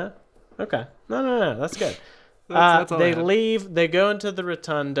 No? Okay. No. That's good. That's all they leave. They go into the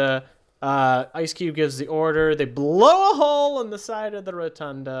rotunda. Ice Cube gives the order. They blow a hole in the side of the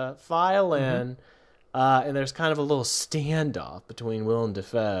rotunda, file in, and there's kind of a little standoff between Willem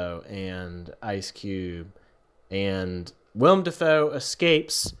Dafoe and Ice Cube. And Willem Dafoe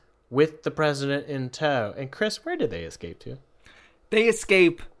escapes with the president in tow. And Chris, where did they escape to? They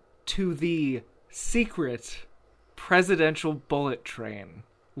escape to the secret presidential bullet train,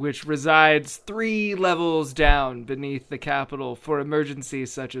 which resides 3 levels down beneath the Capitol for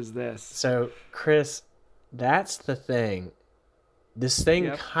emergencies such as this. So, Chris, that's the thing. This thing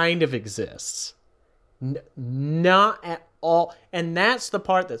kind of exists. Not at all. And that's the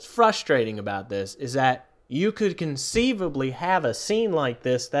part that's frustrating about this, is that you could conceivably have a scene like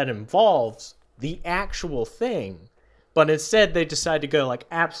this that involves the actual thing. But instead, they decide to go like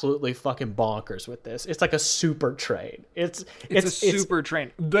absolutely fucking bonkers with this. It's like a super train. It's a super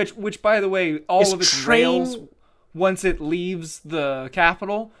train, which by the way, all of its rails, once it leaves the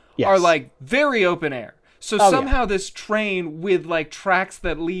Capitol, are like very open air. So somehow this train with like tracks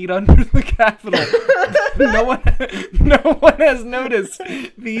that lead under the Capitol, no one has noticed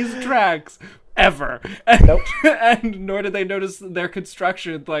these tracks ever. And nor did they notice their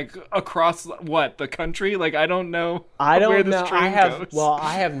construction like across the country. Like, I don't know where this train goes. Well,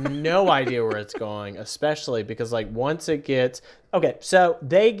 I have no idea where it's going, especially because like once it gets so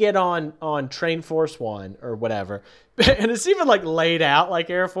they get on Train Force One or whatever, and it's even like laid out like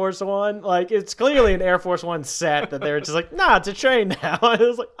Air Force One. Like, it's clearly an Air Force One set that they're just like, nah, it's a train now. And it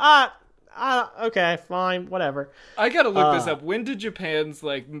was like, okay, fine, whatever. I gotta look this up. When did Japan's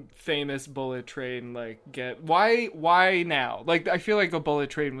like famous bullet train like get? Why now? Like, I feel like a bullet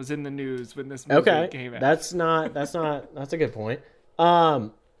train was in the news when this movie came out. That's a good point.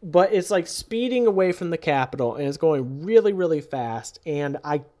 But it's like speeding away from the Capitol and it's going really, really fast. And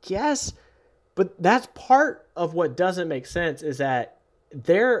I guess, but that's part of what doesn't make sense is that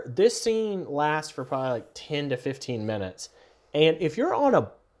this scene lasts for probably like 10 to 15 minutes. And if you're on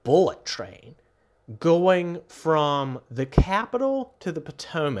a bullet train going from the Capitol to the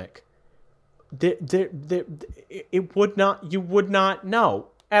Potomac, you would not know.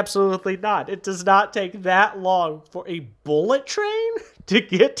 Absolutely not. It does not take that long for a bullet train to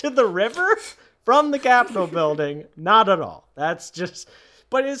get to the river from the Capitol building. Not at all. That's just,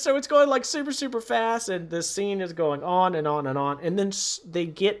 but it's going like super, super fast, and this scene is going on and on and on, and then they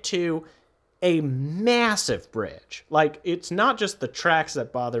get to a massive bridge. Like, it's not just the tracks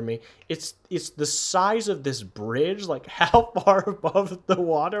that bother me. It's the size of this bridge, like how far above the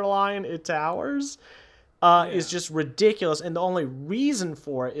water line it towers. is just ridiculous. And the only reason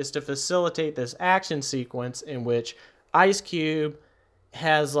for it is to facilitate this action sequence in which Ice Cube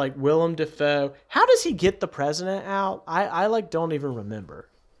has like Willem Dafoe. How does he get the president out? I like don't even remember.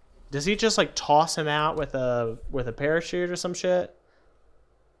 Does he just like toss him out with a parachute or some shit?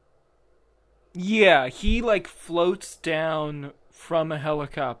 Yeah, he like floats down from a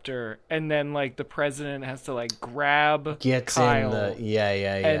helicopter, and then like the president has to like grab Kyle,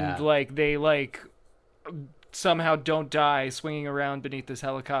 and like they like somehow don't die swinging around beneath this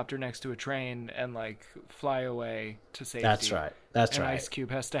helicopter next to a train and like fly away to safety. That's right. And Ice Cube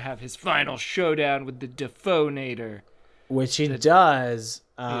has to have his final showdown with the Defonator, which he does.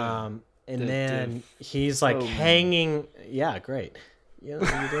 And then he's like hanging. Yeah, great. You're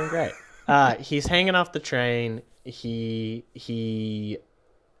doing great. He's hanging off the train.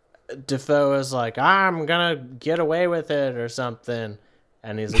 Defoe is like, I'm gonna get away with it or something,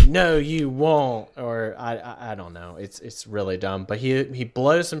 and he's like, no, you won't, or I don't know. It's really dumb, but he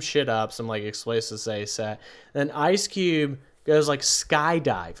blows some shit up, some like explosives they set. Then Ice Cube goes like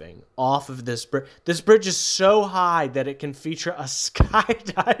skydiving off of this bridge. This bridge is so high that it can feature a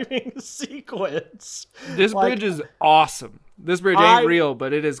skydiving sequence. This bridge is awesome. This bridge ain't real,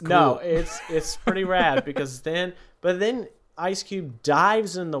 but it is cool. No, it's pretty rad because then Ice Cube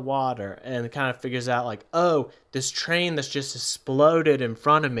dives in the water and kind of figures out like, oh, this train that's just exploded in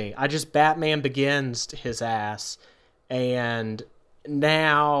front of me. I just Batman Begins his ass, and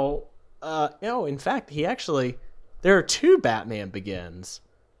now, in fact, there are 2 Batman Begins.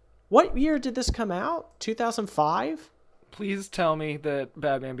 What year did this come out? 2005? Please tell me that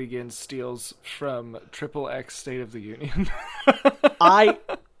Batman Begins steals from XXX State of the Union.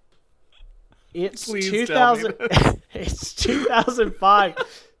 It's 2000. It's 2005.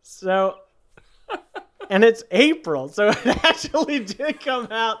 So, and it's April, so it actually did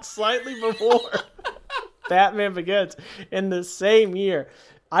come out slightly before Batman Begins in the same year.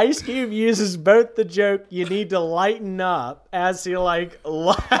 Ice Cube uses both the joke, you need to lighten up, as he like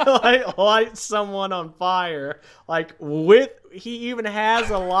lights someone on fire. Like he even has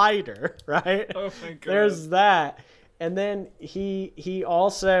a lighter, right? Oh my god. There's that. And then he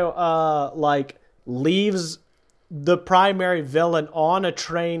also like leaves the primary villain on a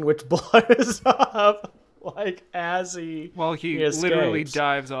train which blows up like as he literally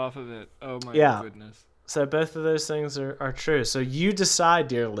dives off of it. Oh my goodness. So both of those things are true. So you decide,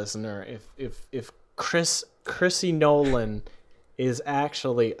 dear listener, if Chrissy Nolan is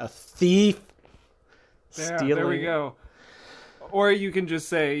actually a thief stealing. There we go. Or you can just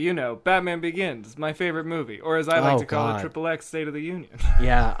say, Batman Begins, my favorite movie. Or as I like to call it, XXX State of the Union.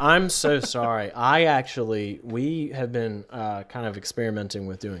 Yeah, I'm so sorry. We have been kind of experimenting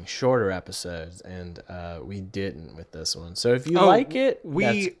with doing shorter episodes, and we didn't with this one. So if you like it,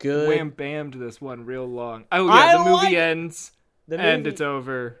 that's good. We wham-bammed this one real long. Oh, yeah, the movie ends, and it's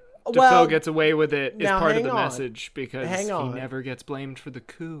over. Defoe gets away with it is part of the message because he never gets blamed for the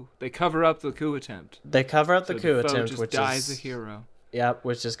coup. They cover up the coup attempt. Defoe just which dies a hero. Yep,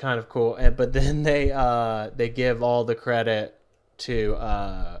 which is kind of cool. But then they give all the credit to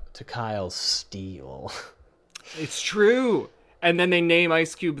Kyle's steal. It's true. And then they name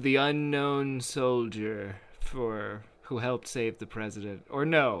Ice Cube the unknown soldier who helped save the president. Or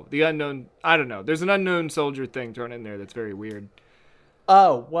no, the unknown. I don't know. There's an unknown soldier thing thrown in there that's very weird.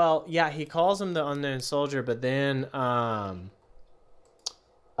 Oh, well, yeah, he calls him the unknown soldier, but then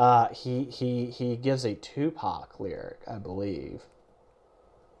he gives a Tupac lyric, I believe.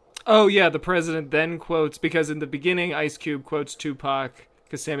 Oh, yeah, the president then quotes, because in the beginning, Ice Cube quotes Tupac,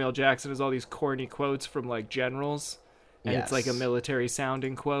 because Samuel Jackson has all these corny quotes from, like, generals, and it's like a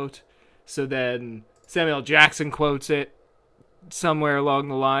military-sounding quote. So then Samuel Jackson quotes it somewhere along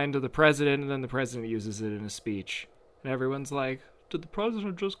the line to the president, and then the president uses it in a speech. And everyone's like, did the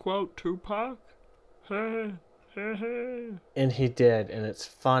president just quote Tupac? And he did, and it's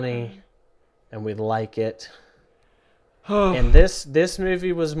funny, and we like it. And this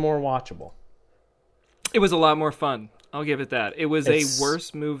movie was more watchable. It was a lot more fun. I'll give it that. It was a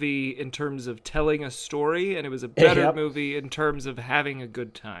worse movie in terms of telling a story, and it was a better movie in terms of having a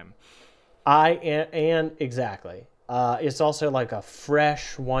good time. Exactly. It's also like a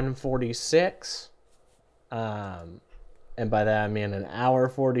fresh 146. And by that I mean an hour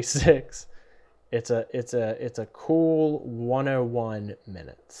 46. It's a cool 101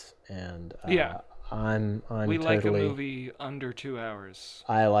 minutes, and I'm we like a movie under 2 hours.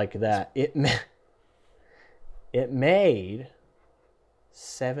 I like that. It made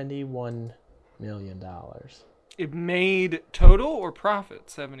 $71 million. It made total or profit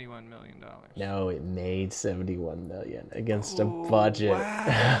 $71 million. No, it made $71 million against a budget.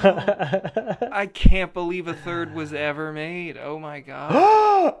 Wow. I can't believe a third was ever made. Oh my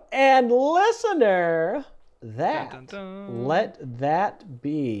god. And listener, that Dun, dun, dun. let that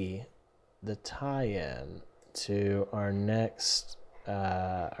be the tie-in to our next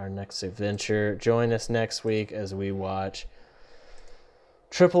adventure. Join us next week as we watch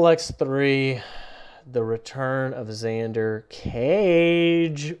XXX3, The Return of Xander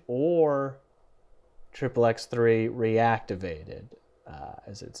Cage, or XXX3 Reactivated,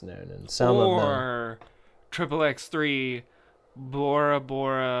 as it's known in some of them. Or XXX3 Bora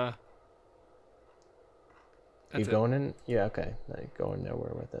Bora. You going in? Yeah, okay. Like, going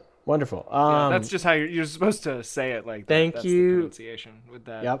nowhere with it. Wonderful. Yeah, that's just how you're supposed to say it. Like thank that's you. The pronunciation with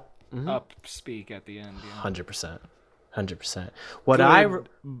that. Yep. Mm-hmm. Up speak at the end. Yeah. 100%. What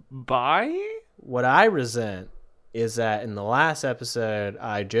I resent is that in the last episode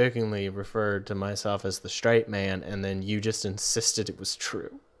I jokingly referred to myself as the straight man, and then you just insisted it was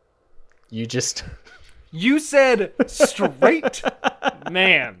true. You said straight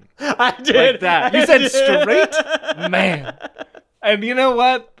man. I did like that. You said straight man. And you know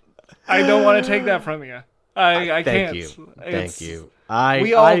what? I don't want to take that from you. I can't. Thank you.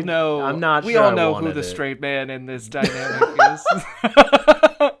 We all know. I'm not we sure all know who the straight man in this dynamic is.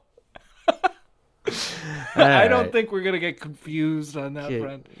 I don't think we're gonna get confused on that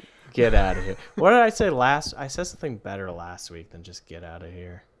front. Get out of here. What did I say last? I said something better last week than just get out of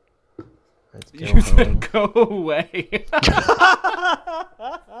here. Let's go home. Said go away.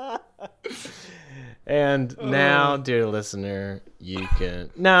 And now, dear listener, you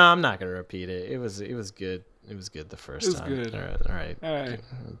can. No, I'm not gonna repeat it. It was good. It was good the first time. It was good. All right.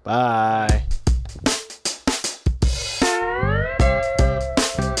 Bye.